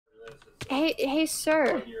Hey,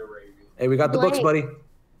 sir. Hey, we got the books, buddy.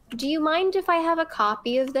 Do you mind if I have a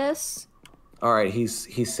copy of this? All right, he's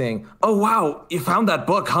saying, oh, wow, you found that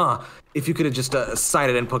book, huh? If you could have just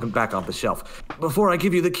signed it and put it back on the shelf. Before I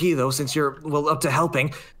give you the key, though, since you're, well, up to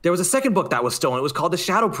helping, there was a second book that was stolen. It was called The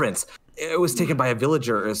Shadow Prince. It was taken by a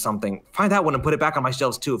villager or something. Find that one and put it back on my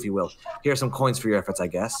shelves, too, if you will. Here are some coins for your efforts, I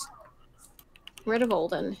guess. Rid of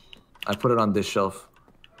Olden. I put it on this shelf.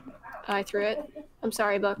 I threw it. I'm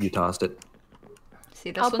sorry, book. You tossed it.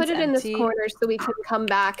 See, this I'll put it empty. in this corner so we can come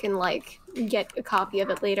back and, like, get a copy of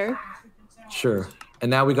it later. Sure.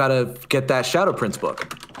 And now we gotta get that Shadow Prince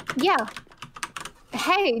book. Yeah.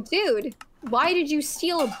 Hey, dude. Why did you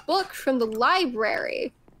steal a book from the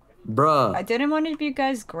library? Bruh. I didn't want you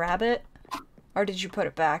guys grab it. Or did you put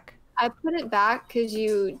it back? I put it back because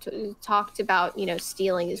you talked about, you know,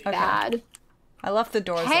 stealing is bad. I left the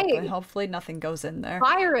doors Hey. open. Hopefully nothing goes in there.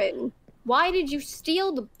 Byron, why did you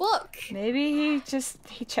steal the book? Maybe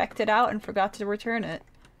he checked it out and forgot to return it.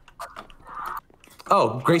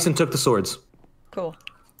 Oh, Grayson took the swords. Cool.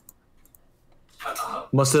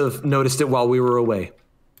 Must have noticed it while we were away.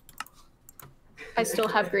 I still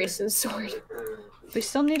have Grayson's sword. We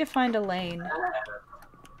still need to find Elaine.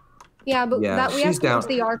 Yeah, but Yeah, that we have she's to go down. to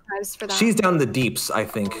the archives for that. She's down in the deeps, I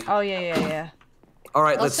think. Oh yeah. All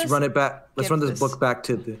right, Let's let's just run it back. Let's give run this book back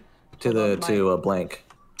to blank.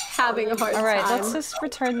 having a hard All right, time. let's just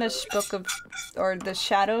return this book of, or the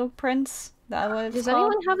Shadow Prince. That was. Does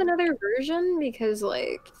anyone have another version? Because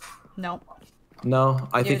like, No. No,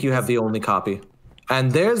 I think you have the only copy.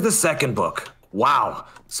 And there's the second book. Wow.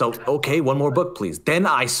 So, okay, one more book, please. Then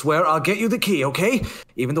I swear I'll get you the key, okay?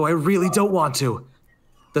 Even though I really don't want to.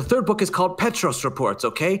 The third book is called Petros Reports,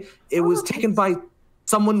 okay? It was taken by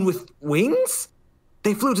someone with wings?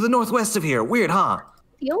 They flew to the northwest of here. Weird, huh?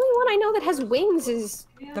 the only one I know that has wings is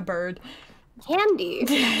The bird. Candy.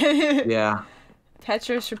 Yeah.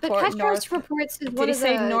 Petros But Report. Petros Reports is Did one he of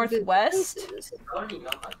say the northwest? places.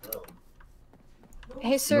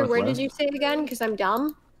 Hey, sir, where did Northwest? you say again? Because I'm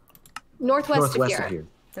dumb. Northwest Northwest of here.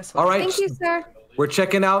 This one. All right. Thank you, sir. We're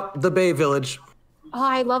checking out the Bay Village. Oh,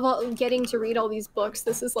 I love getting to read all these books.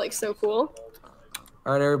 This is like so cool.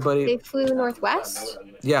 All right, everybody. They flew northwest.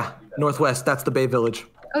 Yeah, northwest. That's the Bay Village.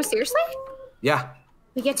 Oh, seriously? Yeah.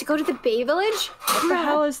 We get to go to the Bay Village? What the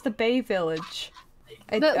hell is the Bay Village?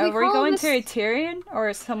 But we Are we call going this- to Eterian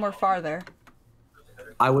or somewhere farther?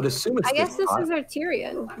 I would assume it's I guess this spot. is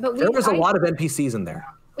Arterian, but There was a lot of NPCs in there.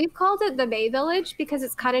 we've called it the Bay Village because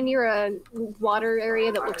it's kind of near a water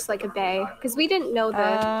area that looks like a bay. Because we didn't know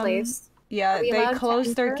the place. Yeah, Are we allowed they to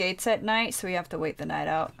close their enter? gates at night, so we have to wait the night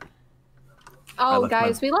out. Oh, left my-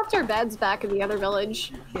 guys, we left our beds back in the other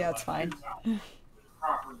village. Yeah, it's fine.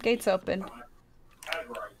 Gates open.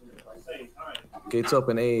 Gates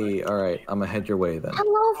open. Hey, all right. I'm gonna head your way then.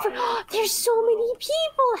 Hello, there's so many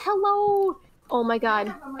people. Hello. Oh my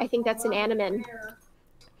god, I think that's an Animan.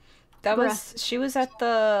 That was she was at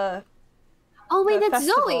the Oh wait, the that's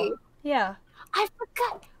festival. Zoe. Yeah. I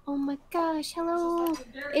forgot. Oh my gosh, hello.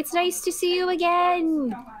 It's nice to see you again.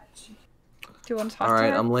 Do you want to talk All to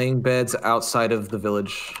right, her? I'm laying beds outside of the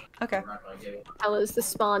village. Okay. Hello's the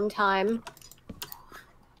spawn time.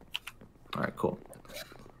 All right, cool.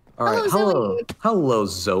 All right, Hello, hello, Zoe. hello,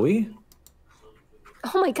 Zoe.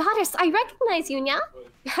 Oh my goddess, I recognize you now.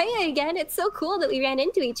 Hi again. It's so cool that we ran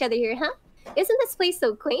into each other here, huh? Isn't this place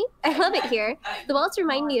so quaint? I love it here. The walls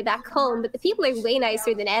remind me of back home, but the people are way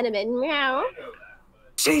nicer than Animan. Meow.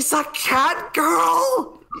 She's a cat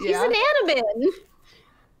girl. She's an Animan.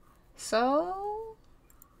 So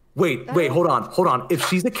Wait, hold on. If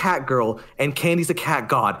she's a cat girl and Candy's a cat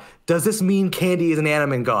god, does this mean Candy is an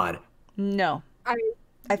anime god? no.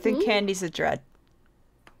 I think Candy's a dread.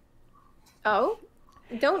 Oh?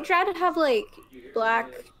 Don't Dread have like black,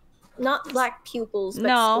 not black pupils, but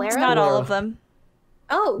No, sclera? it's not all of them.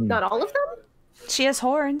 Oh, not all of them? She has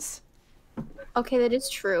horns. Okay, that is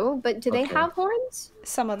true. But do they Okay. have horns?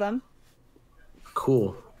 Some of them.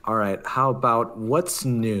 Cool. All right. How about what's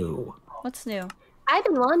new? What's new? I've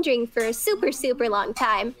been wandering for a super, super long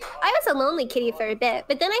time. I was a lonely kitty for a bit,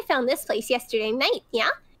 but then I found this place yesterday night, yeah?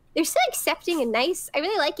 They're so accepting and nice. I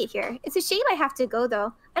really like it here. It's a shame I have to go,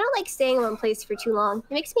 though. I don't like staying in one place for too long.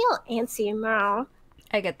 It makes me all antsy and meow.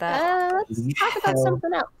 I get that. Let's talk about Yeah.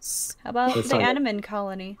 something else. How about Let's the talk- Animan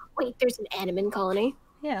colony? Wait, there's an Animan colony.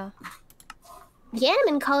 Yeah. The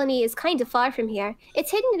Animan colony is kind of far from here.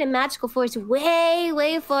 It's hidden in a magical forest way,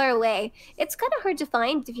 way far away. It's kind of hard to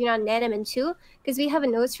find if you're not an Animan too, because we have a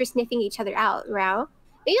nose for sniffing each other out, Rao.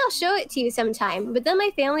 Maybe I'll show it to you sometime, but then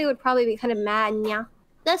my family would probably be kind of mad, yeah.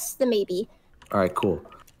 That's the maybe. All right, cool.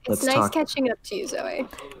 It's nice catching up to you, Zoe.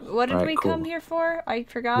 What did we come here for? I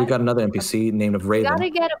forgot. We got another NPC named of Raven. Gotta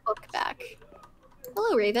get a book back.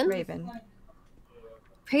 Hello, Raven. Raven.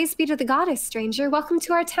 Praise be to the goddess, stranger. Welcome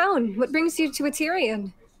to our town. What brings you to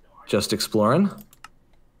Eterian? Just exploring?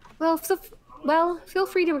 Well, feel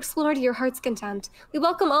free to explore to your heart's content. We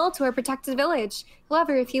welcome all to our protected village.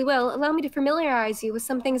 However, if you will, allow me to familiarize you with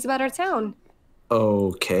some things about our town.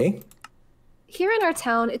 Okay. Here in our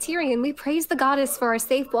town, Eterian, we praise the goddess for our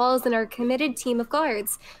safe walls and our committed team of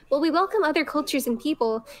guards. While we welcome other cultures and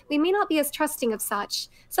people, we may not be as trusting of such.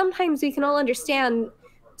 Something we can all understand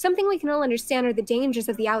are the dangers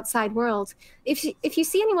of the outside world. If you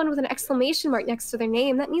see anyone with an exclamation mark next to their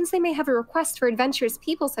name, that means they may have a request for adventurous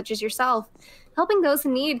people such as yourself. Helping those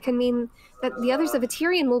in need can mean that the others of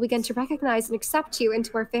Eterian will begin to recognize and accept you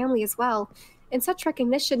into our family as well. And such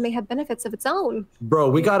recognition may have benefits of its own.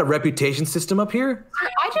 Bro, we got a reputation system up here?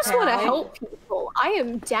 I just want to help people. I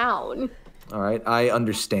am down. All right, I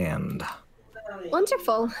understand.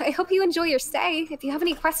 Wonderful. I hope you enjoy your stay. If you have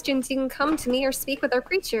any questions, you can come to me or speak with our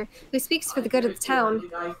preacher, who speaks for the good of the town.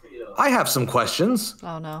 I have some questions.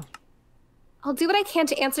 Oh, no. I'll do what I can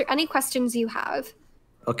to answer any questions you have.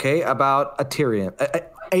 Okay, about Eterian.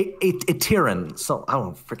 Eterian. So, I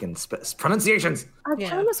don't freaking pronunciations. Our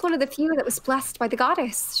town was one of the few that was blessed by the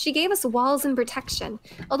goddess. She gave us walls and protection.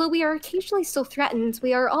 Although we are occasionally still threatened,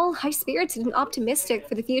 we are all high-spirited and optimistic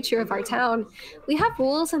for the future of our town. We have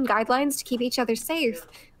rules and guidelines to keep each other safe.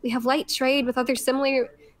 We have light trade with other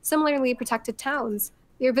similarly protected towns.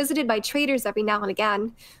 We are visited by traders every now and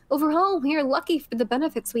again. Overall, we are lucky for the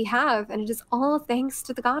benefits we have, and it is all thanks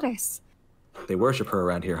to the goddess. They worship her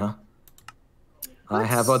around here, huh? I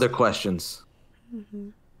have other questions.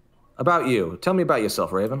 About you. Tell me about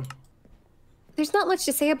yourself, Raven. There's not much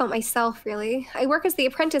to say about myself, really. I work as the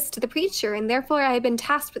apprentice to the preacher, and therefore I have been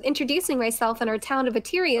tasked with introducing myself in our town of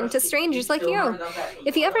Eterian to strangers like you.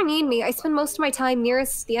 If you ever need me, I spend most of my time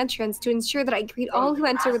nearest the entrance to ensure that I greet all who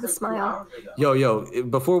enter with a smile. Yo,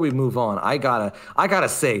 before we move on, I gotta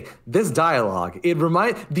say, this dialogue,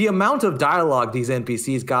 the amount of dialogue these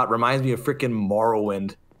NPCs got reminds me of freaking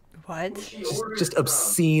Morrowind. What? Just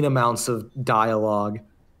obscene amounts of dialogue.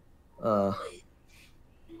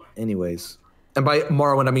 Anyways. And by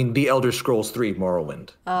Morrowind, I mean The Elder Scrolls 3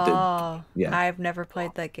 Morrowind. Oh, yeah. I've never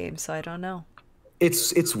played that game, so I don't know.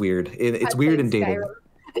 It's weird. It's weird and dated.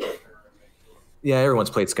 Yeah, everyone's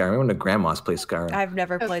played Skyrim. Everyone grandma's played Skyrim. I've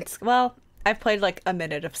never played... Well, I've played like a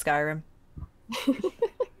minute of Skyrim.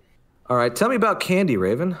 All right, tell me about Candy,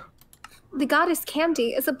 Raven. The goddess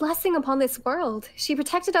Candy is a blessing upon this world. She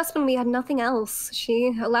protected us when we had nothing else.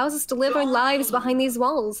 She allows us to live our lives behind these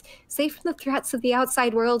walls, safe from the threats of the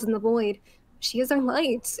outside world and the void. She is our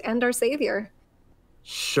light and our savior.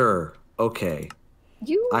 Sure. Okay.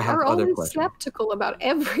 You are always skeptical about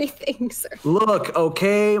everything, sir. Look,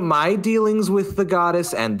 okay, my dealings with the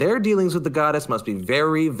goddess and their dealings with the goddess must be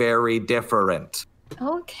very, very different.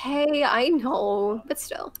 Okay, I know, but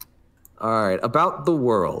still. All right, about the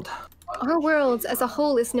world. Our world as a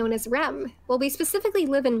whole is known as Rem. While we specifically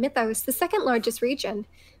live in Mythos, the second largest region.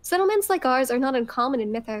 Settlements like ours are not uncommon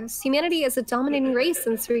in Mythos. Humanity is a dominating race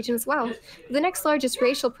in this region as well, with the next largest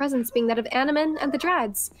racial presence being that of Animan and the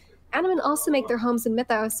Dreads. Animan also make their homes in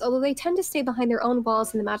Mythos, although they tend to stay behind their own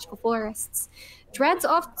walls in the magical forests. Dreads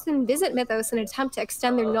often visit Mythos in an attempt to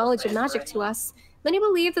extend their knowledge of magic to us. Many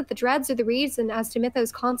believe that the Dreads are the reason as to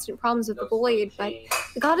Mythos' constant problems with the Void, but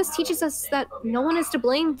the goddess teaches us that no one is to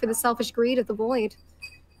blame for the selfish greed of the Void.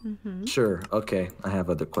 Sure, okay, I have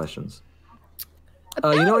other questions.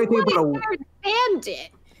 You know anything about a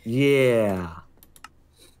bandit? Yeah.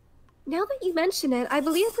 Now that you mention it, I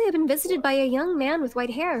believe we have been visited by a young man with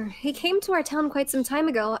white hair. He came to our town quite some time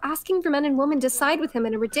ago, asking for men and women to side with him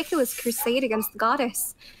in a ridiculous crusade against the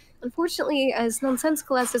goddess. Unfortunately, as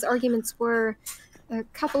nonsensical as his arguments were, a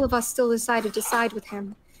couple of us still decided to side with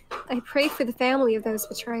him. I pray for the family of those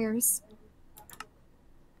betrayers.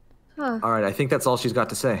 Huh. All right, I think that's all she's got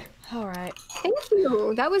to say. All right. Thank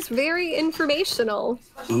you. That was very informational.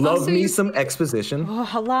 Love me some exposition. Oh,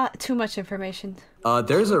 a lot. Too much information.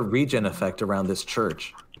 There's a regen effect around this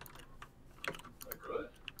church.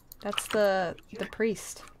 That's the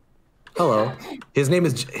priest. Hello. His name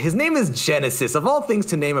is Genesis. Of all things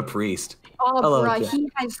to name a priest. Oh, bro, he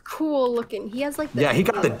has cool looking. He has like the... Yeah, he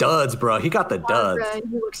got the duds, bro. He got the duds. Bro,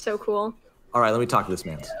 he looks so cool. All right, let me talk to this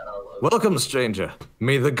man. Welcome, stranger.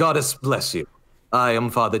 May the goddess bless you. I am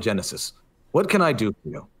Father Genesis. What can I do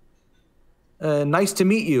for you? Nice to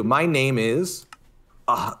meet you. My name is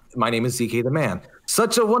ZK the Man.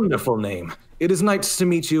 Such a wonderful name. It is nice to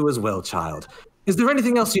meet you as well, child. Is there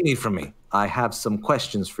anything else you need from me? I have some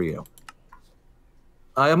questions for you.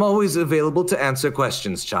 I am always available to answer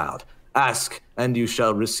questions, child. Ask, and you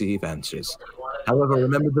shall receive answers. However,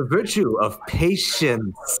 remember the virtue of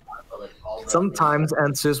patience. Sometimes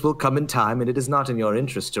answers will come in time, and it is not in your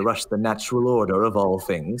interest to rush the natural order of all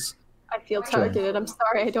things. I feel targeted. I'm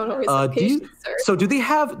sorry. I don't always have patience, sir. So do they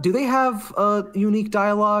have unique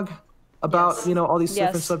dialogue about all these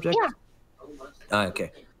different subjects? Yeah.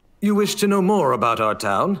 Okay. You wish to know more about our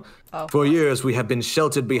town? Oh. For years, we have been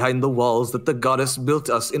sheltered behind the walls that the goddess built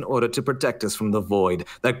us in order to protect us from the void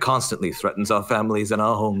that constantly threatens our families and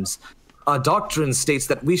our homes. Our doctrine states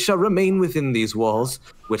that we shall remain within these walls,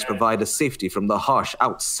 which provide us safety from the harsh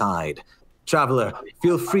outside. Traveler,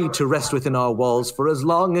 feel free to rest within our walls for as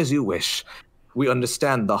long as you wish. We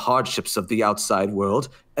understand the hardships of the outside world,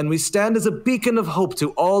 and we stand as a beacon of hope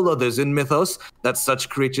to all others in Mythos that such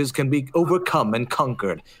creatures can be overcome and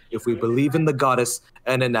conquered if we believe in the goddess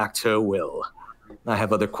and enact her will. I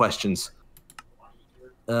have other questions.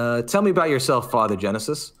 Tell me about yourself, Father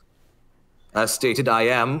Genesis. As stated, I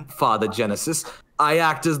am Father Genesis. I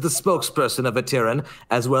act as the spokesperson of Atiran,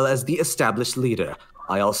 as well as the established leader.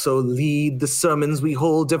 I also lead the sermons we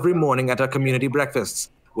hold every morning at our community breakfasts,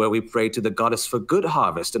 where we pray to the goddess for good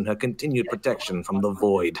harvest and her continued protection from the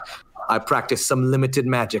void. I practice some limited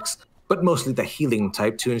magics, but mostly the healing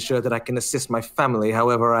type to ensure that I can assist my family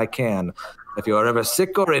however I can. If you are ever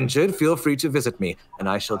sick or injured, feel free to visit me, and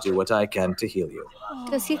I shall do what I can to heal you.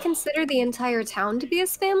 Does he consider the entire town to be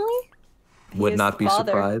his family? Would not be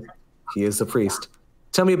surprised. He is a priest.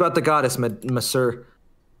 Tell me about the goddess, Monsieur.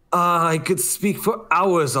 I could speak for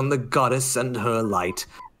hours on the goddess and her light.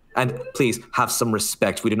 And please, have some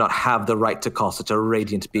respect. We do not have the right to call such a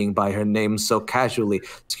radiant being by her name so casually.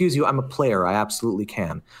 Excuse you, I'm a player. I absolutely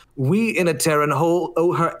can. We in Atiran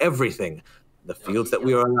owe her everything. The fields that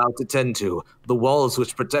we are allowed to tend to, the walls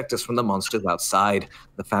which protect us from the monsters outside,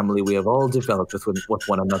 the family we have all developed with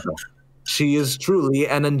one another. She is truly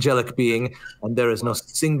an angelic being, and there is no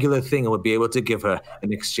singular thing I would be able to give her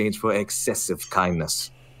in exchange for excessive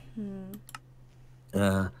kindness.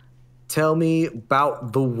 Tell me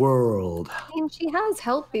about the world. I mean, she has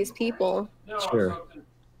helped these people. Sure.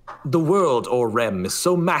 The world, or REM, is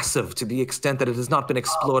so massive to the extent that it has not been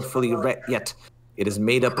explored fully yet. It is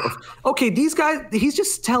made up of... Okay, these guys, he's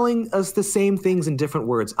just telling us the same things in different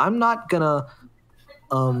words. I'm not gonna...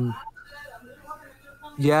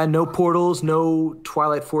 Yeah, no portals, no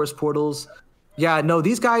Twilight Forest portals. Yeah, no,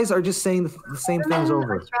 these guys are just saying the same things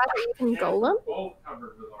over. Even Golem?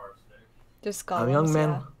 Just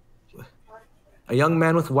Golem. A young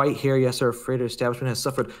man with white hair, yes, our freighter establishment has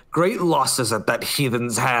suffered great losses at that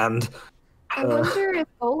heathen's hand. I wonder if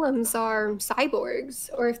golems are cyborgs,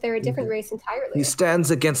 or if they're a different race entirely. He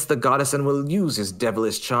stands against the goddess and will use his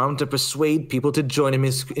devilish charm to persuade people to join him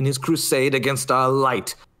in his crusade against our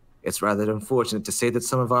light. It's rather unfortunate to say that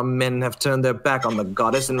some of our men have turned their back on the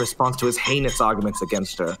goddess in response to his heinous arguments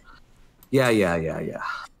against her. Yeah.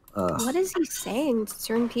 What is he saying to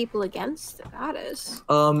turn people against the goddess?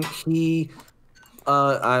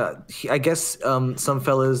 I guess some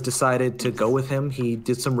fellas decided to go with him. He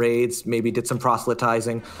did some raids, maybe did some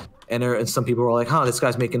proselytizing, and some people were like, huh, this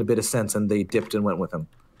guy's making a bit of sense, and they dipped and went with him.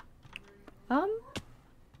 That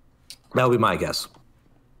would be my guess.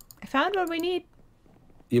 I found what we need.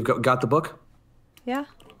 You've got the book? Yeah.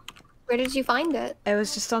 Where did you find it? It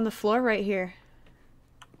was just on the floor right here.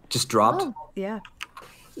 Just dropped? Oh. Yeah.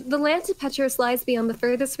 The land of Petros lies beyond the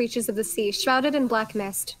furthest reaches of the sea, shrouded in black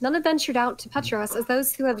mist. None have ventured out to Petros, as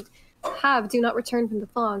those who have do not return from the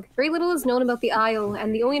fog. Very little is known about the isle,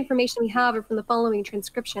 and the only information we have are from the following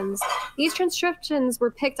transcriptions. These transcriptions were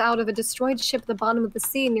picked out of a destroyed ship at the bottom of the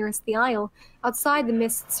sea nearest the isle, outside the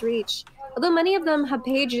mist's reach. Although many of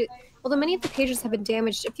the pages have been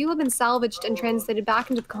damaged, a few have been salvaged and translated back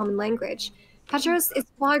into the common language. Petros is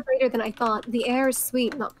far greater than I thought. The air is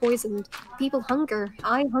sweet, not poisoned. People hunger.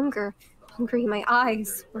 I hunger. Hungry, my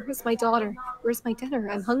eyes. Where's my daughter? Where's my dinner?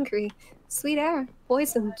 I'm hungry. Sweet air.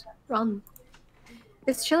 Poisoned. Run.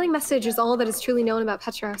 This chilling message is all that is truly known about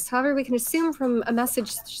Petros. However, we can assume from a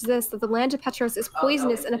message such as this that the land of Petros is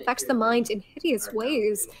poisonous and affects the mind in hideous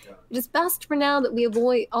ways. It is best for now that we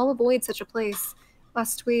avoid such a place,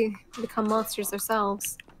 lest we become monsters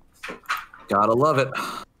ourselves. Gotta love it.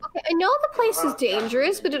 Okay, I know the place is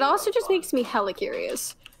dangerous, but it also just makes me hella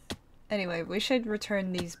curious. Anyway, we should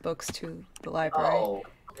return these books to the library. Oh,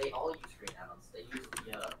 they all use green add-ons. They use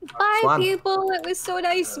the, Bye, Swan. people. It was so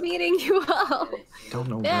nice meeting you all. Don't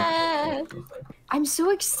know Yeah. I'm so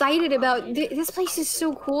excited about this place. Is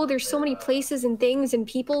so cool. There's so many places and things and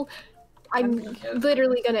people. I'm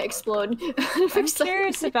literally gonna explode. I'm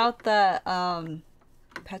curious about the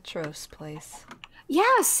Petros place.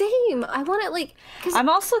 Yeah, same. I want it like. I'm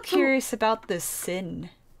also curious about this sin.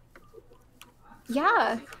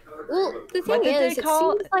 Yeah. Well, the thing What did is, they it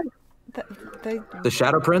call seems like The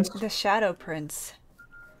Shadow Prince? the Shadow Prince?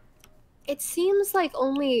 it seems like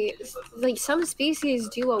only like some species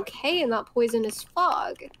do okay in that poisonous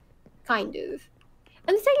fog, kind of.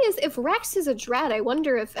 And the thing is, if Rex is a dread, I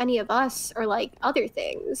wonder if any of us are like other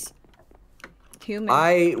things. Human.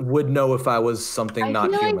 I would know if I was something not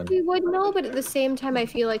I feel human. like we would know, but at the same time, I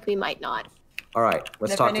feel like we might not. All right,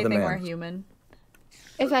 let's if talk to anything, the we're man. human.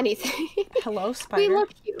 If anything. Hello, spider. We look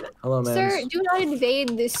human. Hello, man. Sir, do not invade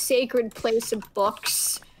this sacred place of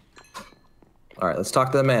books. All right, let's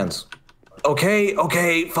talk to the mans. Okay,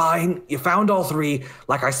 fine. You found all three.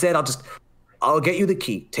 Like I said, I'll get you the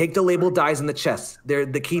key. Take the labeled dies in the chest. They're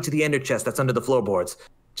the key to the ender chest that's under the floorboards.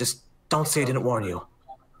 Just don't say I didn't warn you.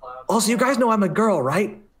 Also, you guys know I'm a girl,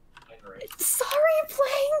 right? Sorry,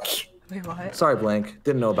 Blank. Wait, what? Sorry, Blank.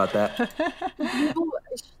 Didn't know about that.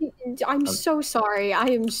 I'm so sorry. I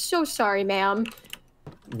am so sorry, ma'am.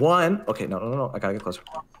 One. Okay, no. I gotta get closer.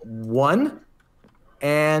 1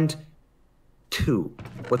 and 2.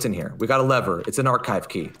 What's in here? We got a lever. It's an archive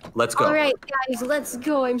key. Let's go. All right, guys, let's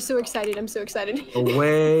go. I'm so excited. I'm so excited.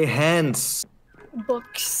 Away hence.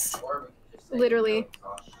 Books. Literally.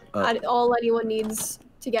 All anyone needs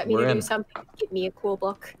to get me We're to in. do something. Give me a cool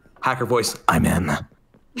book. Hacker voice. I'm in.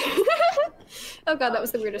 Oh god, that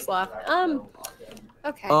was the weirdest laugh.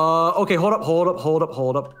 Okay. Okay, hold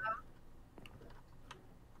up.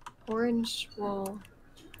 Orange wool.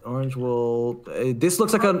 Orange wool. This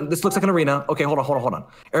looks like an arena. Okay, hold on.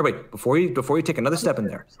 Everybody, before you take another step in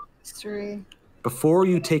there. History. Before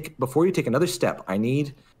you take another step, I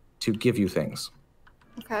need to give you things.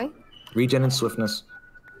 Okay. Regen and swiftness.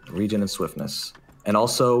 And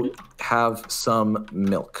also have some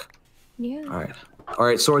milk. Yeah. All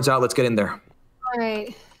right, swords out. Let's get in there. All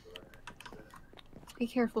right. Be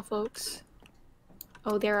careful, folks.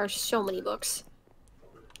 Oh, there are so many books.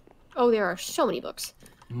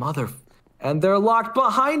 Mother. And they're locked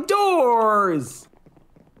behind doors.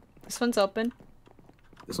 This one's open.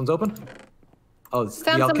 This one's open? Oh, it's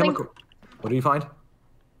Found the something. alchemical. What do you find?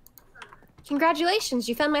 Congratulations,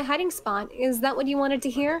 you found my hiding spot. Is that what you wanted to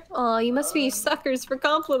hear? Aw, you must be suckers for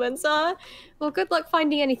compliments, huh? Well, good luck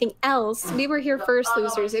finding anything else. We were here first,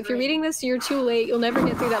 losers. If you're reading this, you're too late. You'll never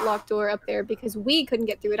get through that locked door up there because we couldn't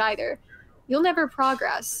get through it either. You'll never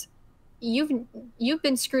progress. You've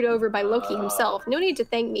been screwed over by Loki himself. No need to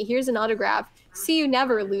thank me. Here's an autograph. See you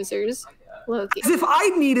never, losers. Loki. As if I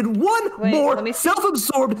needed one Wait, let me more see.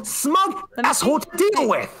 self-absorbed, smug asshole to deal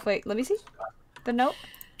with. Wait, let me see. The note.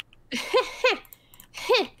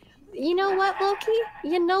 You know what, Loki?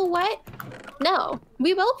 You know what? No,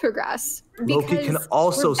 we will progress. Loki can because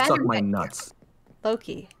also we're better suck my than- nuts.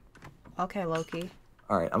 Loki. Okay, Loki.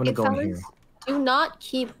 All right, I'm gonna Hey, go in fellas, here. do not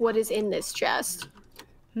keep what is in this chest.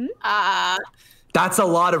 That's a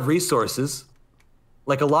lot of resources.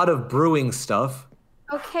 Like a lot of brewing stuff.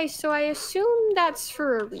 Okay, so I assume that's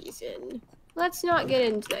for a reason. Let's not get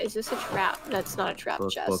into that. Is this a trap? That's not a trap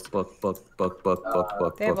chest. Book.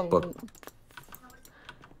 They have a.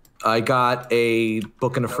 I got a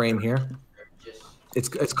book in a frame here.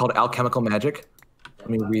 It's called Alchemical Magic. Let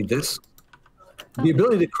me read this. The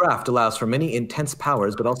ability to craft allows for many intense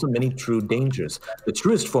powers, but also many true dangers. The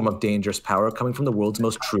truest form of dangerous power coming from the world's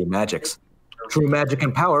most true magics. True magic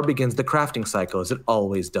and power begins the crafting cycle, as it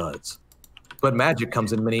always does. But magic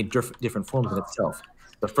comes in many different forms in itself.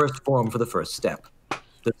 The first form for the first step.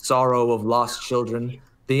 The sorrow of lost children,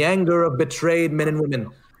 the anger of betrayed men and women,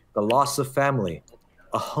 the loss of family,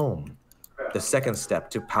 a home. The second step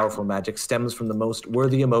to powerful magic stems from the most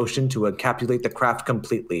worthy emotion to encapsulate the craft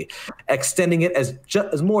completely, extending it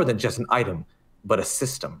as more than just an item, but a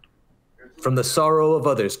system. From the sorrow of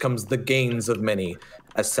others comes the gains of many,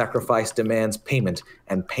 as sacrifice demands payment,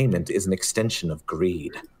 and payment is an extension of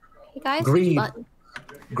greed. Hey guys, Greed. which button?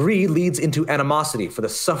 Greed leads into animosity for the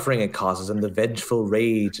suffering it causes, and the vengeful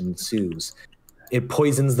rage ensues. It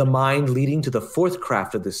poisons the mind, leading to the fourth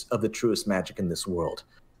craft of the truest magic in this world.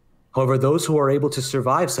 However, those who are able to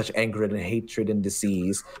survive such anger and hatred and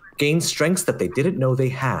disease gain strengths that they didn't know they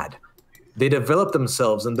had. They develop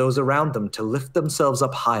themselves and those around them to lift themselves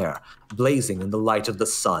up higher, blazing in the light of the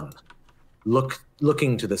sun.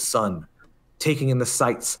 Looking to the sun, taking in the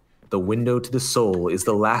sights, the window to the soul is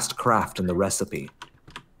the last craft in the recipe.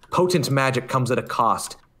 Potent magic comes at a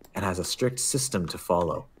cost and has a strict system to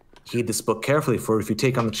follow. Heed this book carefully, for if you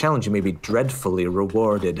take on the challenge, you may be dreadfully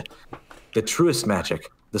rewarded. The truest magic,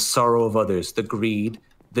 the sorrow of others, the greed,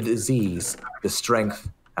 the disease, the strength,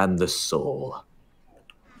 and the soul.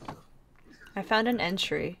 I found an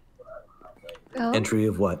entry. Oh. Entry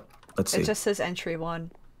of what? Let's see. It just says entry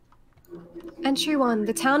 1. Entry 1.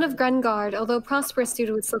 The town of Grengard, although prosperous due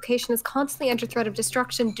to its location, is constantly under threat of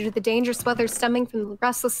destruction due to the dangerous weather stemming from the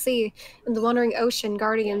restless sea and the wandering ocean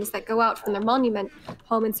guardians that go out from their monument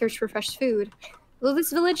home in search for fresh food. Although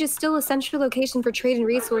this village is still a central location for trade and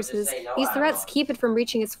resources, these threats keep it from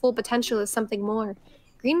reaching its full potential as something more.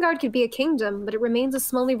 Grengard could be a kingdom, but it remains a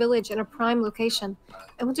smaller village in a prime location.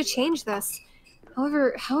 I want to change this.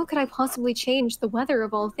 However, how could I possibly change the weather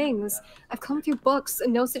of all things? I've come through books,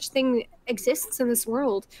 and no such thing exists in this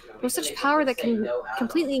world. No such power that can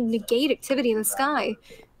completely negate activity in the sky.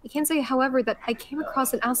 I can say, however, that I came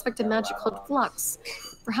across an aspect of magic called flux.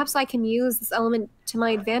 Perhaps I can use this element to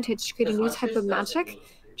my advantage to create a new type of magic?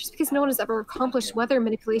 Just because no one has ever accomplished weather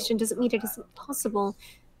manipulation doesn't mean it isn't possible.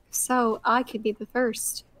 If so, I could be the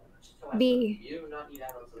first. B.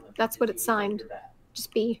 That's what it's signed.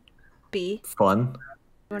 Just B. B. Fun.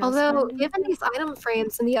 Although, given these item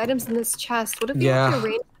frames and the items in this chest, what if we have to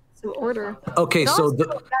arrange some order? Okay, so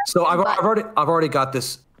I've already got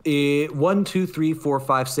this. 1, 2, 3, 4,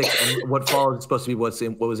 5, 6, and what followed is supposed to be what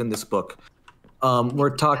was in this book.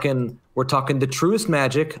 We're talking the truest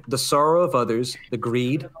magic, the sorrow of others, the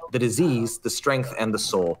greed, the disease, the strength, and the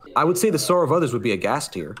soul. I would say the sorrow of others would be a gas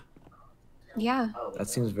tier. Yeah. That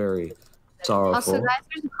seems very sorrowful. Also, guys,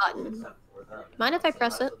 there's a button. Mind if I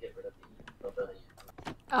press it?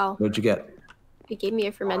 Oh. What'd you get? It gave me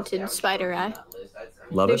a fermented spider eye.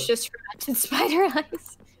 Love There's it. just fermented spider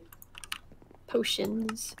eyes.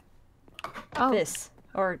 Potions. Oh. Vis.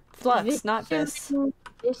 Or flux, not vis.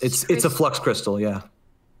 It's a flux crystal, yeah.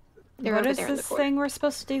 What is this thing we're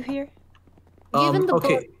supposed to do here?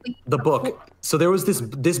 Okay, the book. So there was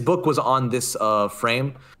this book was on this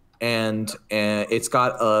frame, and it's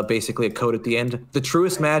got basically a code at the end. The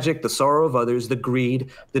truest magic, the sorrow of others, the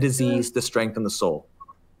greed, the disease, the strength, and the soul.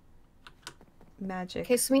 Magic.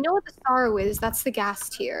 Okay, so we know what the sorrow is. That's the gas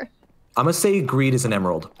tier. I'm gonna say greed is an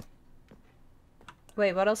emerald.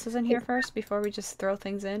 Wait, what else is in here first before we just throw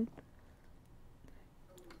things in?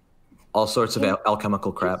 All sorts of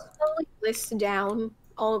alchemical crap. Slowly list down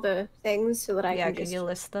all the things so that I can you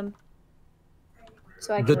list them?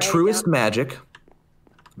 So I can the write it truest down. magic,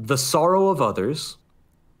 the sorrow of others,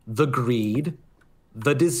 the greed,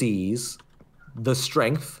 the disease, the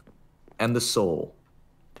strength, and the soul.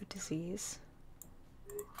 The disease.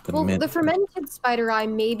 Well, the fermented spider eye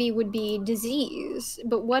maybe would be disease,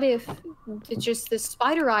 but what if just the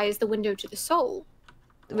spider eye is the window to the soul?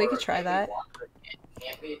 We could try that.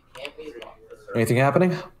 Anything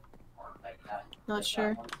happening? Not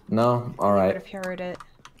sure. No? All I right. would have heard it.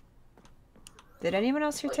 Did anyone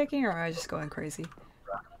else hear ticking, or am I just going crazy?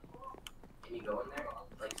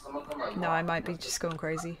 No, I might be just going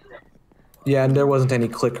crazy. Yeah, and there wasn't any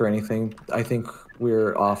click or anything. I think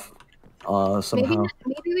we're off somehow.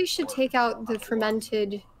 Maybe we should take out the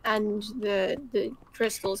fermented and the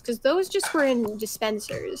crystals, because those just were in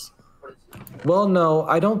dispensers. Well, no,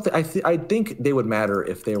 I don't. I think they would matter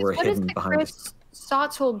if they were hidden behind. What is the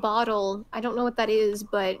Sawtol bottle? I don't know what that is,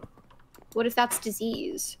 but what if that's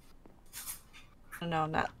disease? No,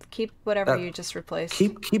 not keep whatever you just replaced.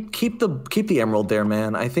 Keep the emerald there,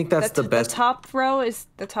 man. I think that's the best. The top row is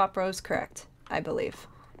correct, I believe,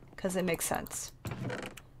 because it makes sense.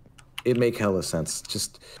 It make hella sense.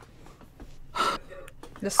 Just I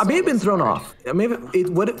may have been thrown off.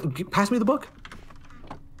 Pass me the book.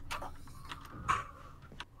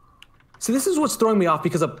 See, this is what's throwing me off,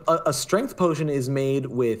 because a strength potion is made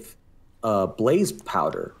with blaze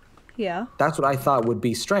powder. Yeah. That's what I thought would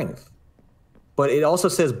be strength. But it also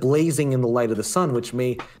says blazing in the light of the sun, which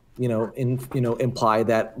may, imply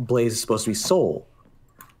that blaze is supposed to be soul.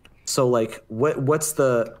 So, like, what's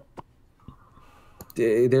the?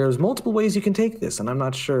 There's multiple ways you can take this, and I'm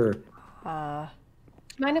not sure.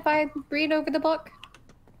 Mind if I read over the book?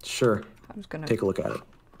 Sure. I'm just gonna take a look at it.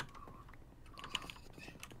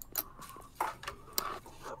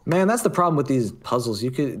 Man, that's the problem with these puzzles.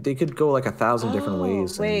 They could go like 1,000 different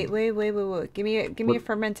ways. Wait. Give me a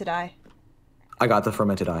fermented eye. I got the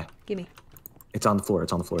fermented eye. Give me. It's on the floor.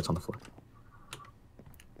 It's on the floor. Is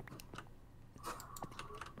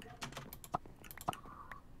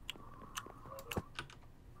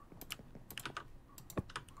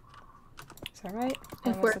that right?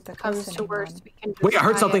 If worst comes to worst, we can. Wait, I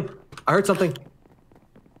heard something.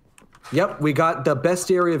 Yep, we got the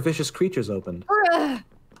bestiary of vicious creatures opened.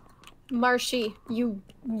 Marshy, you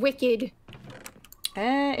wicked.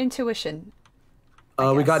 Intuition.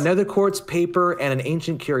 We got nether quartz, paper, and an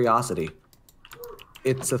ancient curiosity.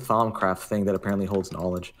 It's a Thaumcraft thing that apparently holds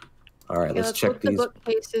knowledge. All right, Okay, let's let's check look the these.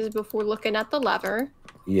 bookcases before looking at the lever.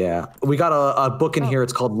 Yeah, we got a book in here.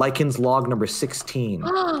 It's called Lycan's Log number 16.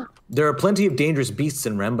 There are plenty of dangerous beasts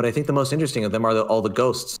in Rem, but I think the most interesting of them are all the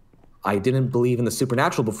ghosts. I didn't believe in the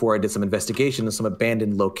supernatural before I did some investigation in some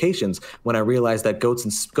abandoned locations when I realized that ghosts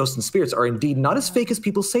and spirits are indeed not as fake as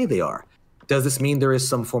people say they are. Does this mean there is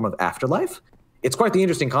some form of afterlife? It's quite the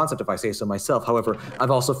interesting concept if I say so myself. However,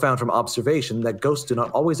 I've also found from observation that ghosts do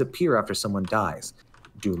not always appear after someone dies.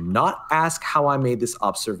 Do not ask how I made this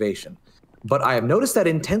observation. But I have noticed that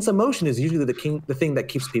intense emotion is usually the thing that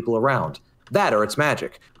keeps people around. That or it's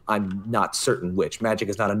magic. I'm not certain which. Magic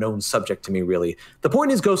is not a known subject to me, really. The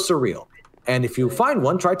point is ghosts are real. And if you find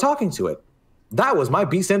one, try talking to it. That was my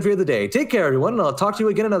beast entry of the day. Take care, everyone, and I'll talk to you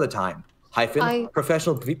again another time.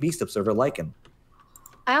 Professional beast observer Lycan.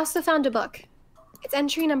 I also found a book. It's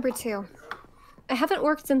entry number 2. I haven't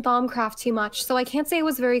worked in Thaumcraft too much, so I can't say I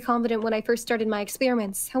was very confident when I first started my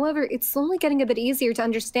experiments. However, it's slowly getting a bit easier to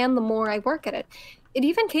understand the more I work at it. It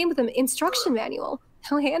even came with an instruction manual.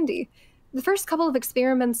 How handy. The first couple of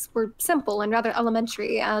experiments were simple and rather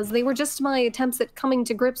elementary, as they were just my attempts at coming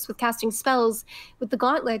to grips with casting spells with the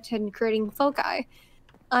gauntlet and creating foci.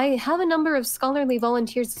 I have a number of scholarly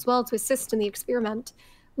volunteers as well to assist in the experiment.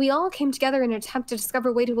 We all came together in an attempt to discover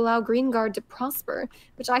a way to allow Greenguard to prosper,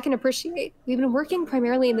 which I can appreciate. We've been working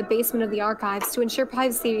primarily in the basement of the archives to ensure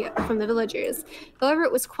privacy from the villagers. However,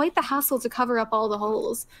 it was quite the hassle to cover up all the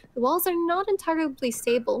holes. The walls are not entirely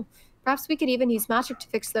stable. Perhaps we could even use magic to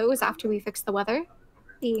fix those after we fix the weather.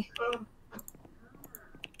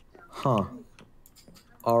 Huh.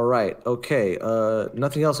 All right. Okay.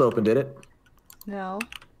 Nothing else open, did it? No.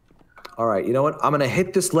 All right. You know what? I'm gonna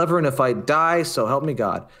hit this lever, and if I die, so help me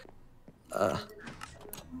God.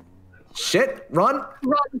 Shit! Run!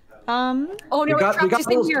 Run! Oh no! We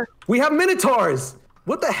got in here. We have minotaurs.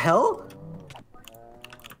 What the hell?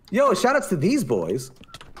 Yo! Shoutouts to these boys.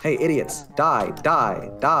 Hey, idiots! Die! Die!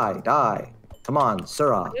 Die! Die! Come on,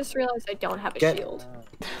 Sirrah. I just realized I don't have a shield.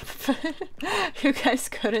 You guys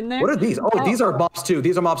good in there? What are these? Oh, these are mobs too.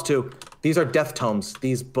 These are mobs too. These are death tomes.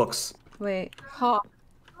 These books. Wait. Oh.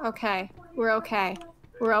 Okay. We're okay.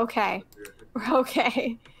 We're okay. We're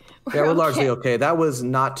okay. Yeah, we're largely okay. That was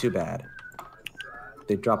not too bad.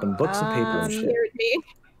 They're dropping books and paper and shit.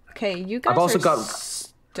 Okay, you guys I've also are got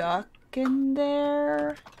stuck in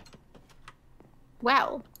there.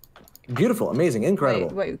 Wow. Beautiful, amazing, incredible.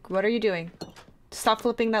 Wait, what are you doing? Stop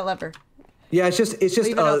flipping that lever. Yeah, it's just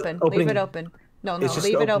leave it open. Opening. Leave it open. No,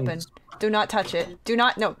 leave it open. Do not touch it. Do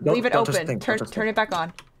not. No, leave it open. Turn it back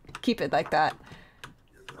on. Keep it like that.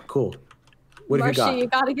 Cool. What have you got? You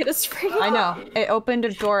gotta get a spring. I know. It opened a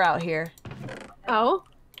door out here. Oh.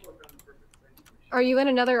 Are you in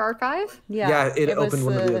another archive? Yeah. Yeah, it opened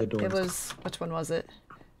one of the other doors. It was, which one was it?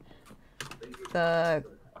 The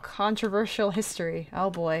controversial history. Oh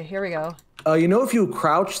boy, here we go. You know, if you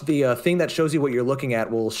crouch, the thing that shows you what you're looking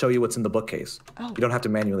at will show you what's in the bookcase. Oh. You don't have to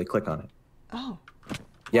manually click on it. Oh.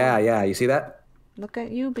 Yeah, you see that? Look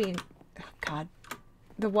at you being... Oh, God.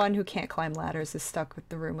 The one who can't climb ladders is stuck with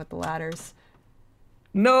the room with the ladders.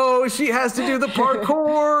 No, she has to do the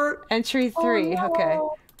parkour! Entry 3, no. Okay.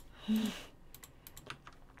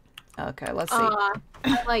 Okay, let's see.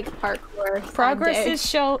 I like parkour.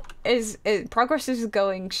 Progress is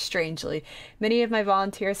going strangely. Many of my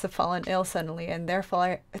volunteers have fallen ill suddenly, and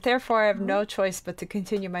therefore I have no choice but to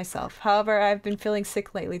continue myself. However, I've been feeling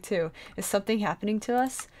sick lately too. Is something happening to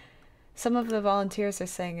us? Some of the volunteers are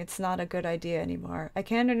saying it's not a good idea anymore. I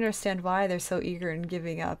can't understand why they're so eager in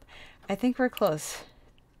giving up. I think we're close.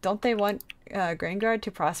 Don't they want Grainguard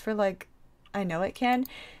to prosper like I know it can?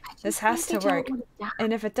 This has to work.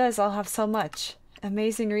 And if it does, I'll have so much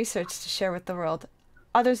amazing research to share with the world.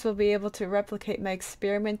 Others will be able to replicate my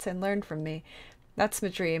experiments and learn from me. That's my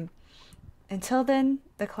dream. Until then,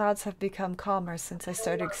 the clouds have become calmer since I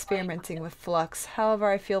started experimenting with flux.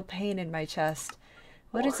 However, I feel pain in my chest.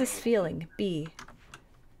 What is this feeling? B.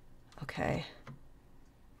 Okay.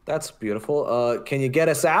 That's beautiful. Can you get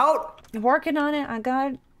us out? I'm working on it.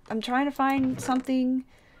 I'm trying to find something.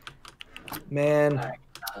 Man.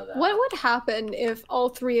 What would happen if all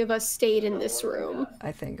three of us stayed in this room?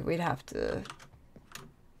 I think we'd have to...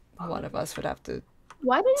 One of us would have to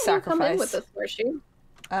Why didn't sacrifice. you come in with us, Marcy?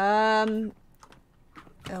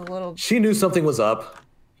 A little... She knew something was up.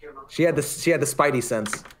 She had the spidey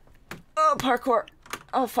sense. Oh, parkour.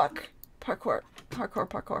 Oh, fuck. Parkour.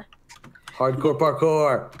 Parkour. Hardcore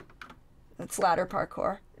parkour. It's ladder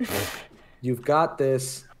parkour. You've got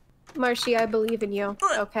this. Marshy, I believe in you,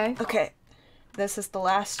 okay? Okay. This is the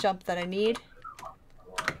last jump that I need.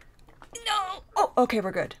 No! Oh, okay,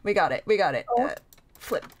 we're good. We got it. Oh.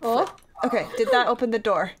 Flip. Oh. Okay, did that open the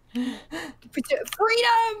door?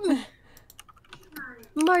 Freedom!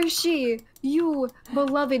 Marshy, you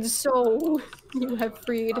beloved soul, you have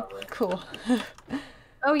freed. Cool.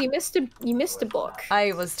 Oh, you missed a book.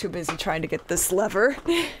 I was too busy trying to get this lever.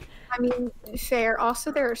 I mean, fair.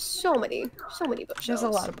 Also, there are so many bookshelves. There's a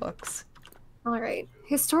lot of books. Alright.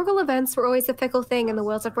 Historical events were always a fickle thing in the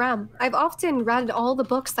world of Ram. I've often read all the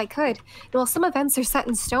books I could, and while some events are set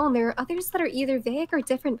in stone, there are others that are either vague or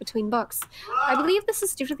different between books. I believe this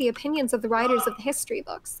is due to the opinions of the writers of the history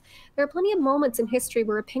books. There are plenty of moments in history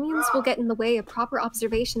where opinions will get in the way of proper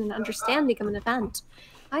observation and understanding of an event.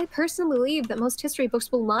 I personally believe that most history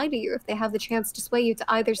books will lie to you if they have the chance to sway you to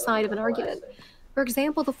either side of an argument. For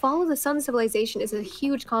example, the fall of the Sun civilization is a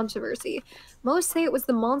huge controversy. Most say it was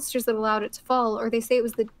the monsters that allowed it to fall, or they say it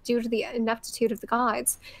was due to the ineptitude of the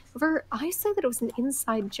gods. However, I say that it was an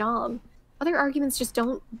inside job. Other arguments just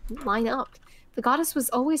don't line up. The goddess was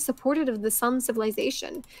always supportive of the Sun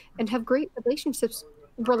civilization, and have great relationships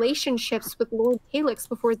with Lord Calyx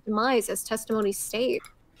before his demise, as testimonies state.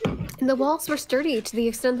 And the walls were sturdy to the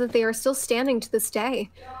extent that they are still standing to this day.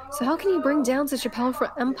 So how can you bring down such a powerful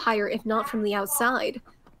empire if not from the outside?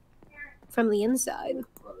 From the inside.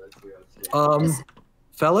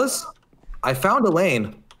 Fellas, I found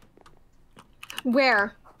Elaine.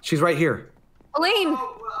 Where? She's right here. Elaine!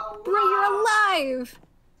 Bro, you're alive!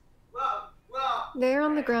 There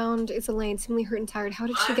on the ground is Elaine, seemingly hurt and tired. How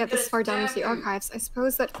did she get this far down into the archives? I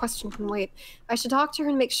suppose that question can wait. I should talk to her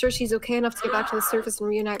and make sure she's okay enough to get back to the surface and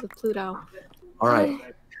reunite with Pluto. All right.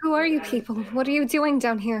 Who are you people? What are you doing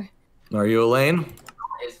down here? Are you Elaine?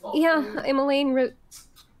 Yeah, I'm Elaine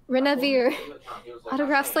Renevere.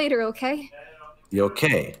 Autographs later, okay? You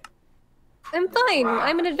okay? I'm fine.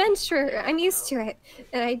 I'm an adventurer. I'm used to it.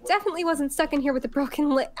 And I definitely wasn't stuck in here with a broken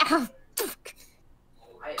leg. Ow!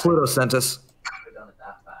 Pluto sent us.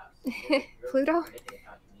 Pluto?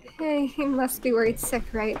 Hey, he must be worried sick,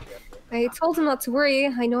 right? I told him not to worry.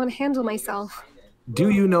 I know how to handle myself. Do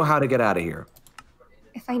you know how to get out of here?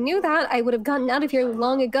 If I knew that, I would have gotten out of here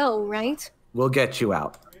long ago, right? We'll get you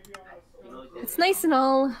out. It's nice and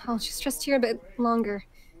all. I'll just rest here a bit longer.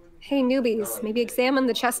 Hey, newbies, maybe examine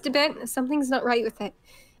the chest a bit. Something's not right with it.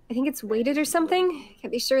 I think it's weighted or something.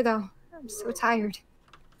 Can't be sure, though. I'm so tired.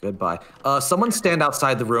 Goodbye. Someone stand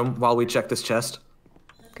outside the room while we check this chest.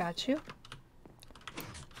 Got you.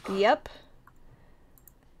 Yep.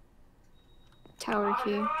 Tower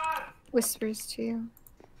key. Whispers to you.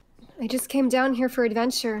 I just came down here for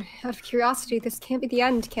adventure. Out of curiosity, this can't be the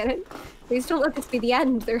end, can it? Please don't let this be the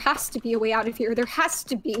end. There has to be a way out of here. There has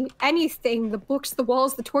to be. Anything. The books, the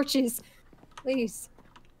walls, the torches. Please.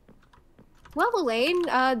 Well, Elaine,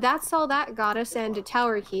 that's all that got us, and a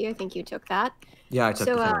tower key. I think you took that. Yeah, I took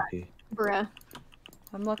the tower key. Bruh.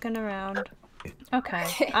 I'm looking around.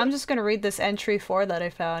 Okay. I'm just gonna read this entry 4 that I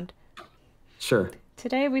found. Sure.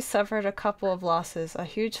 Today we suffered a couple of losses. A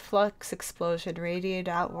huge flux explosion radiated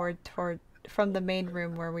outward from the main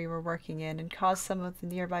room where we were working in and caused some of the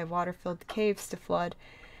nearby water-filled caves to flood.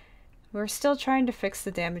 We're still trying to fix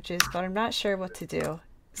the damages, but I'm not sure what to do.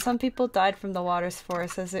 Some people died from the water's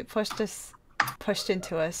force as it pushed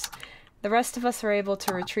into us. The rest of us were able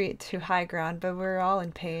to retreat to high ground, but we were all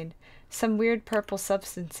in pain. Some weird purple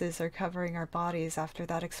substances are covering our bodies after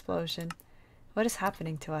that explosion. What is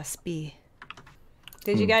happening to us, B?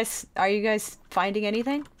 Are you guys finding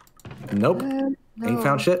anything? Nope. No. Ain't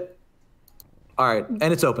found shit. All right,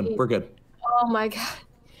 and it's open. We're good. Oh my god.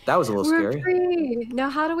 That was a little We're scary. free. Now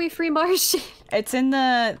how do we free Marshy? It's in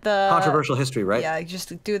the Controversial history, right? Yeah,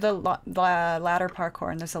 just do the ladder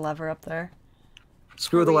parkour, and there's a lever up there.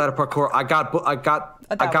 Screw the ladder parkour. I got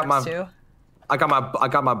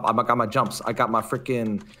my jumps. I got my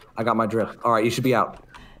drip. All right, you should be out.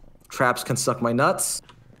 Traps can suck my nuts.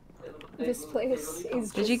 This place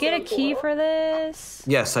is. Did you get a key for this?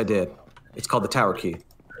 Yes, I did. It's called the tower key.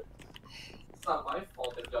 It's not my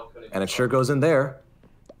fault if y'all couldn't. And it sure goes in there.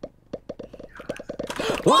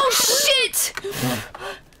 Oh shit!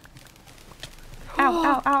 Ow,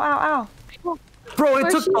 ow, ow, ow, ow. Bro, it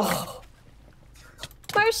Marshy. took. Oh.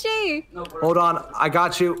 Marshy! Hold on. I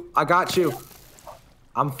got you.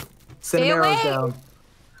 I'm sending Stay arrows away. down.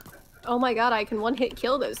 Oh my god, I can one-hit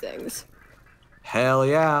kill those things. Hell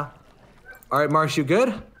yeah. All right, Marsh, you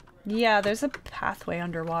good? Yeah, there's a pathway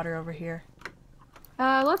underwater over here.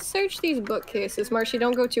 Let's search these bookcases. Marshy,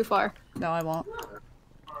 don't go too far. No, I won't.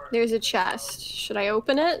 There's a chest. Should I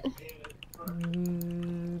open it?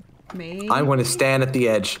 Maybe. I'm going to stand at the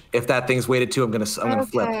edge. If that thing's weighted too, I'm gonna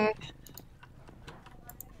flip. Okay.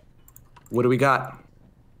 What do we got?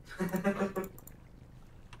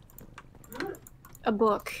 A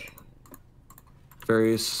book.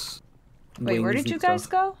 Various. Wait, where wings did you and guys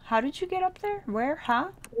stuff. go? How did you get up there? Where? Huh?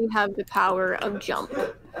 We have the power of jump.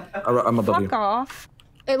 I'm above you. Fuck off.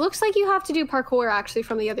 It looks like you have to do parkour actually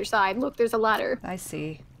from the other side. Look, there's a ladder. I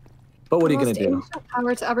see. But what are you The gonna most do? ancient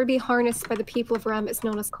power to ever be harnessed by the people of Rem is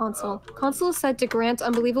known as Consul. Consul is said to grant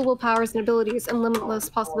unbelievable powers and abilities and limitless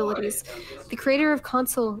possibilities. The creator of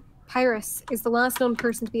Consul, Pyrrhus, is the last known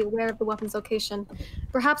person to be aware of the weapon's location.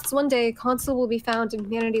 Perhaps one day, Consul will be found and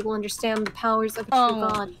humanity will understand the powers of a true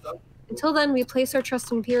god. Until then, we place our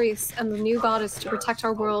trust in Pyrrhus and the new goddess to protect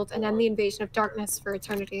our world and end the invasion of darkness for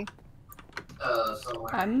eternity.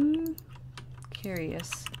 I'm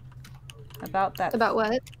curious about that About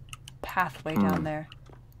what? pathway down there.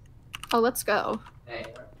 Oh, let's go. Hey,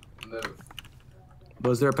 move.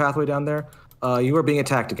 Was there a pathway down there? You were being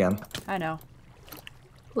attacked again. I know.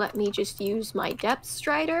 Let me just use my depth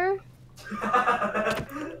strider.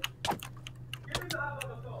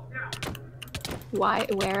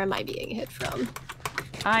 Where am I being hit from?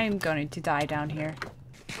 I'm going to die down here.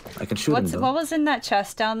 I can shoot him though. What was in that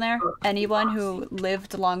chest down there? Anyone who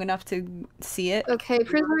lived long enough to see it? Okay,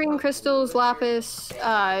 prismarine crystals, lapis,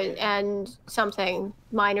 and something.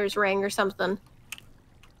 Miner's ring or something.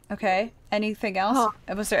 Okay. Anything else?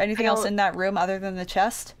 Was there anything else in that room other than the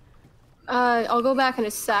chest? I'll go back in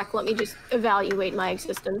a sec. Let me just evaluate my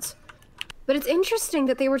existence. But it's interesting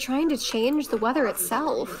that they were trying to change the weather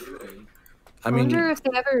itself. I mean, wonder if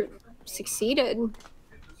they ever succeeded.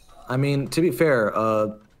 I mean, to be fair,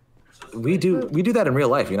 we do that in real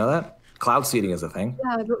life. You know that cloud seeding is a thing.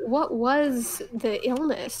 Yeah, but what was the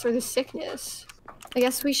illness or the sickness? I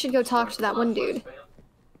guess we should go talk to that one dude.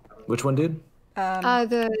 Which one, dude?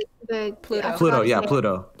 The Pluto. Pluto. Yeah,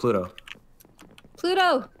 Pluto.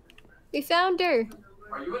 Pluto. We found her.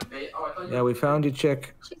 Are you in bait? Oh, I thought you Yeah, we found you,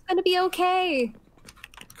 chick. She's gonna be okay.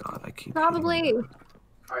 God, I keep. Probably.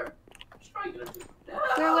 Alright. She's probably gonna do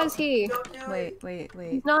Where was he? Wait.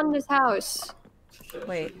 He's not in his house.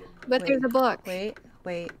 Wait. But there's a book. Wait.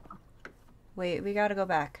 We gotta go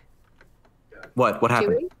back. What? What Do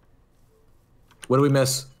happened? we? What did we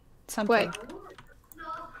miss? Something. What?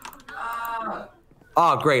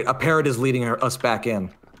 Oh, great. A parrot is leading us back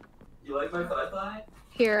in. You like my flashlight?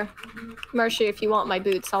 Here. Marsha, if you want my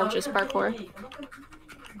boots, I'll just parkour.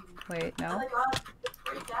 Wait, no.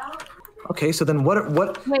 Okay, so then what? Wait,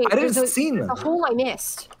 I didn't there's see a them. hole I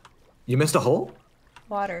missed. You missed a hole?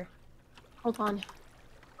 Water. Hold on.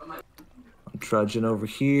 I'm trudging over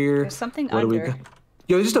here. There's something What do we under. got?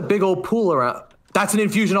 Yo, there's just a big old pool around. That's an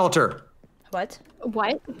infusion altar. What?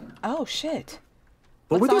 What? Oh, shit.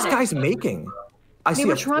 What were What's those on it? guys making? I They see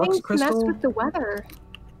were a trying flux to crystal. mess with the weather.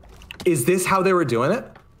 Is this how they were doing it?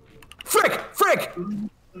 Frick!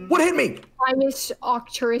 What hit me? Primus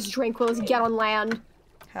Octurus Tranquilus, get on land.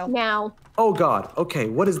 Help. Now. Oh god. Okay,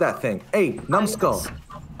 what is that thing? Hey, numbskull.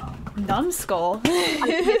 Numbskull?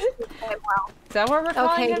 Is that what we're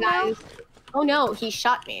calling Okay, him now? guys. Oh no, he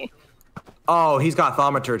shot me. Oh, he's got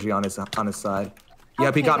thaumaturgy on his side.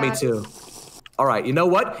 Yep, he Okay, got me guys. too. All right, you know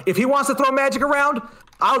what? If he wants to throw magic around,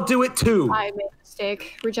 I'll do it too. I made a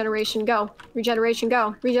mistake. Regeneration, go. Regeneration,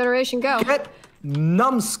 go. Regeneration, go. Get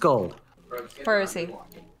numbskulled. Where is he?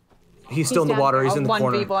 He's still in the down water. there. He's in the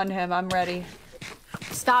corner. 1v1 him. I'm ready.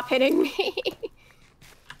 Stop hitting me.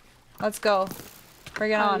 Let's go.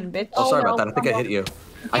 Bring it on, bitch. Oh, sorry no, about that. I think I hit you.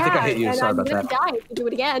 I think I hit you. and Sorry I'm about gonna that. die if you do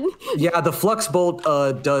it again. Yeah, the flux bolt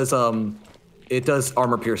does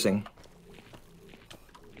armor piercing.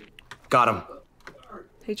 Got him.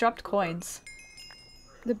 He dropped coins.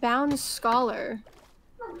 The Bound Scholar.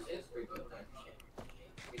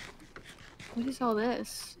 What is all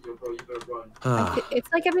this? Yo, bro, you better run.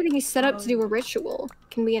 It's like everything is set up to do a ritual.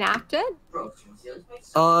 Can we enact it? Bro,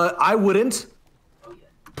 I wouldn't.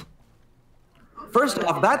 First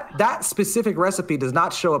off, that specific recipe does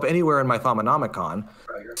not show up anywhere in my Thaumonomicon,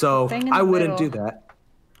 so Thing in I the wouldn't do middle. that.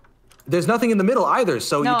 There's nothing in the middle either,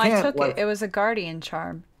 so No, you I can't. took like, it. It was a guardian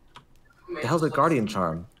charm. the hell's a guardian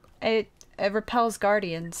charm? It repels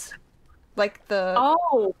guardians. Like the...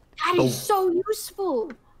 Oh, that is so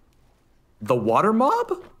useful. The water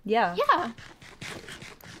mob? Yeah. Yeah.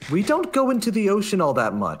 We don't go into the ocean all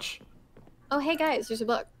that much. Oh, hey guys, there's a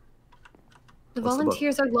book. The What's the book?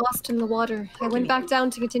 volunteers are lost in the water. I went back down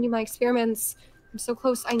to continue my experiments. I'm so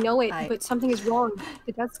close, I know it, but something is wrong.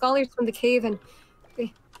 The dead scholars from the cave, and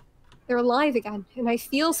they're alive again, and I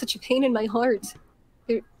feel such a pain in my heart.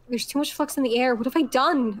 There's too much flux in the air. What have I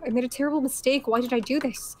done? I made a terrible mistake. Why did I do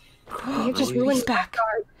this? I have just ruined the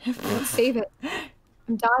backyard. Let's save it.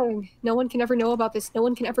 I'm dying. No one can ever know about this. No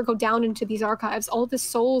one can ever go down into these archives. All the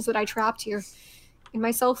souls that I trapped here. In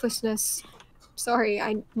my selflessness. Sorry,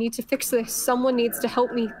 I need to fix this. Someone needs to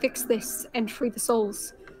help me fix this and free the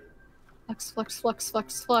souls. Flux, flux, flux,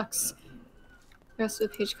 flux, flux. The rest of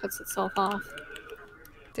the page cuts itself off.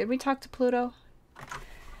 Did we talk to Pluto?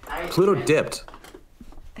 Pluto dipped.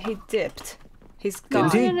 He dipped. He's Didn't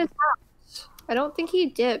gone. he? In his house. I don't think he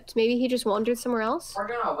dipped. Maybe he just wandered somewhere else. We're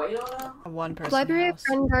gonna wait on him? A one-person The Library house.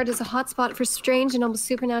 of Grengard is a hotspot for strange and almost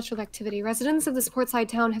supernatural activity. Residents of this portside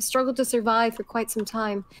town have struggled to survive for quite some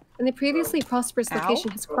time, and the previously prosperous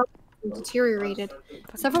location has crumbled and deteriorated.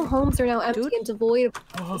 Several homes are now empty and devoid of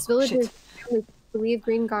Oh, this villagers shit. family believe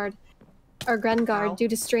Grengard Ow. due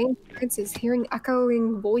to strange occurrences, hearing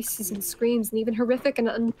echoing voices and screams, and even horrific and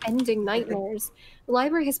unending nightmares. The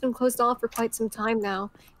library has been closed off for quite some time now,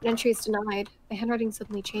 and entry is denied. The handwriting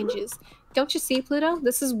suddenly changes. Don't you see, Pluto?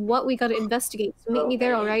 This is what we gotta investigate. So meet me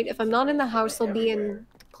there, alright? If I'm not in the house, I'll be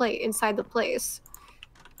inside the place.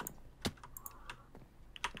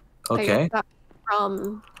 I Okay. got that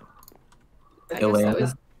from... I guess Elena? that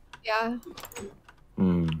was... Yeah.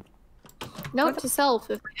 Hmm. Note to self,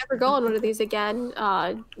 if I ever go on one of these again,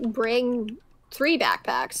 bring 3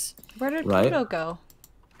 backpacks. Where did Right. Pluto go?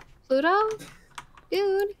 Pluto?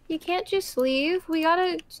 Dude, you can't just leave. We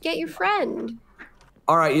gotta get your friend.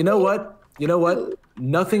 All right, you know what? You know what?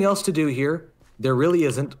 Nothing else to do here. There really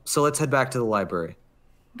isn't. So let's head back to the library.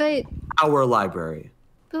 But Our library.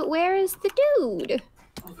 where is the dude?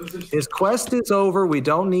 His quest is over. We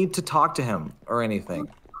don't need to talk to him or anything.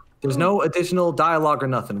 There's no additional dialogue or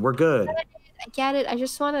nothing. We're good. I get it. I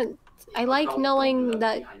just wanna... I like knowing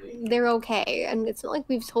that they're okay, and it's not like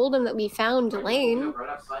we've told him that we found Elaine.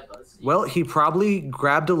 Well, he probably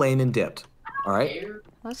grabbed Elaine and dipped. All right.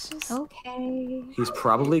 Let's just... Okay. He's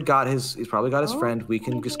probably got his friend. We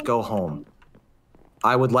can just go home.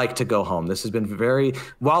 I would like to go home. This has been very,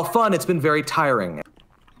 while fun, it's been very tiring.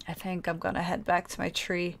 I think I'm gonna head back to my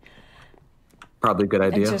tree Probably a good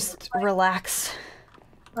and idea. just relax.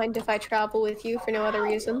 Mind if I travel with you for no other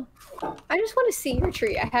reason? I just want to see your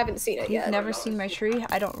tree. I haven't seen it You've yet. never seen my tree?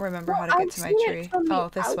 I don't remember how to I've get to my seen it tree. from the Oh,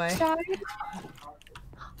 this way. outside.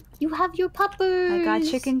 You have your puppers. I got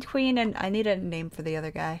Chicken Queen and I need a name for the other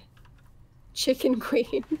guy. Chicken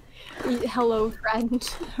Queen. Hello, friend.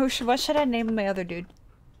 What should I name my other dude?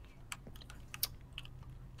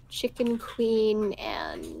 Chicken Queen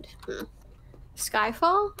and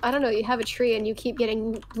Skyfall? I don't know. You have a tree and you keep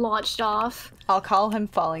getting launched off. I'll call him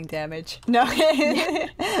Falling Damage. No.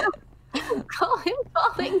 Call him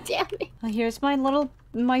falling damage. Well, here's my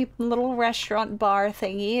little restaurant bar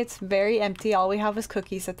thingy. It's very empty. All we have is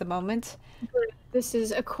cookies at the moment. This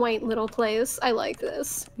is a quaint little place. I like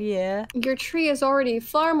this. Yeah. Your tree is already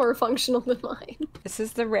far more functional than mine. This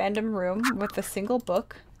is the random room with a single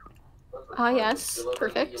book. Ah, yes.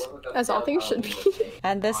 Perfect. As all things should be.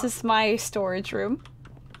 And this is my storage room.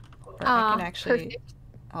 Where I can actually... Perfect.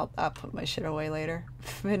 I'll put my shit away later.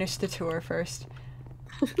 Finish the tour first.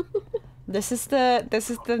 This is the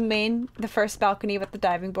first balcony with the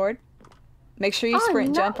diving board. Make sure you Oh, sprint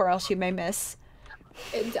no. jump or else you may miss.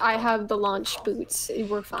 I have the launch boots.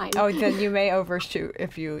 We're fine. Oh, then you may overshoot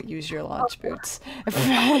if you use your launch boots.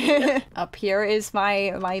 Up here is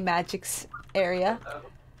my magics area.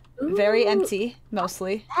 Very empty,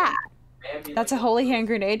 mostly. Yeah. That's a holy hand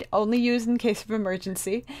grenade, only used in case of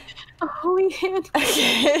emergency. A holy hand.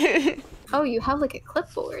 Oh, you have like a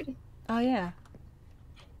clipboard. Oh yeah.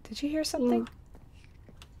 Did you hear something?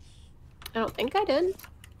 I don't think I did.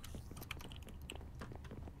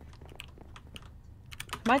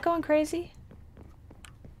 Am I going crazy?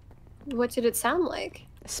 What did it sound like?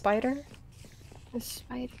 A spider? A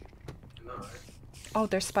spider. Oh,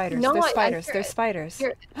 there's spiders. No, There's I spiders. hear There's it. spiders.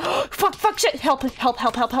 Hear Fuck, shit! Help!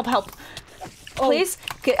 Please,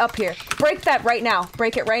 get up here. Break that right now.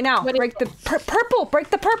 Break it right now. What Break the purple! Break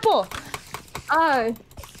the purple!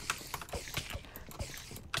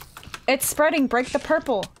 It's spreading. Break the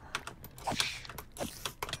purple.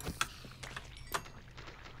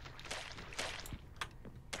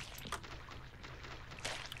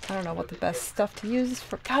 I don't know what the best stuff to use is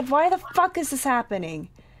for. God, why the fuck is this happening?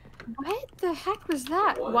 What the heck was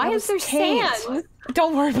that? Why That is there was taint. sand?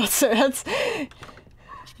 Don't worry about that.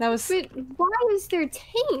 That was. But why is there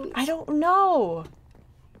taint? I don't know.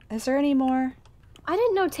 Is there any more? I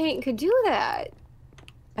didn't know taint could do that.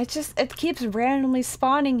 It keeps randomly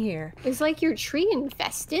spawning here. Is like your tree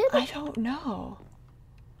infested? I don't know.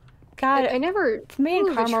 God, I never. me and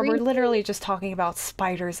knew of a Karma were tree literally just talking about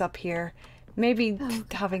spiders up here. Maybe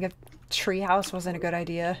having a tree house wasn't a good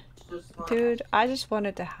idea. Dude, I just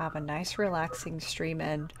wanted to have a nice relaxing stream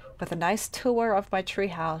end with a nice tour of my tree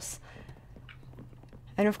house.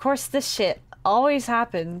 And of course this shit always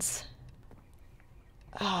happens.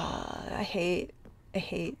 I hate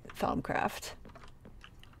Thaumcraft.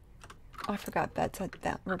 I forgot beds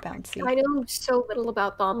that were bouncy. I know so little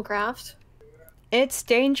about bombcraft. It's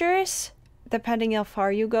dangerous, depending how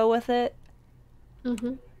far you go with it.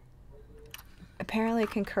 Mm-hmm. Apparently,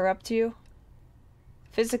 it can corrupt you,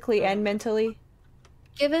 physically and mentally.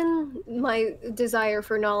 Given my desire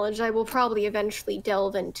for knowledge, I will probably eventually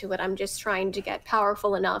delve into it. I'm just trying to get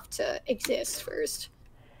powerful enough to exist first.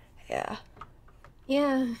 Yeah.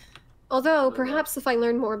 Yeah. Although, perhaps if I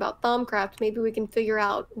learn more about bombcraft, maybe we can figure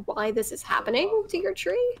out why this is happening to your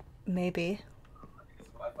tree? Maybe.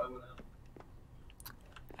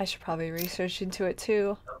 I should probably research into it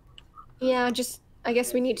too. Yeah, just, I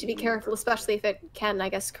guess we need to be careful, especially if it can, I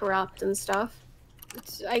guess, corrupt and stuff.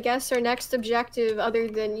 It's, I guess our next objective, other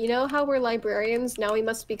than, you know how we're librarians, now we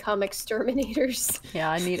must become exterminators. Yeah,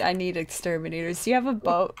 I need exterminators. Do you have a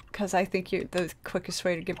boat? Because I think the quickest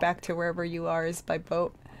way to get back to wherever you are is by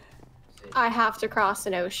boat. I have to cross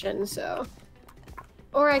an ocean, so...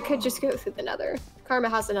 Or I could just go through the nether. Karma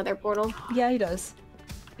has another portal. Yeah, he does.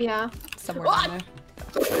 Yeah. Somewhere down there.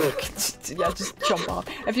 Yeah, just jump off.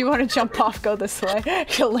 If you want to jump off, go this way.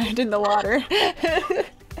 You'll land in the water.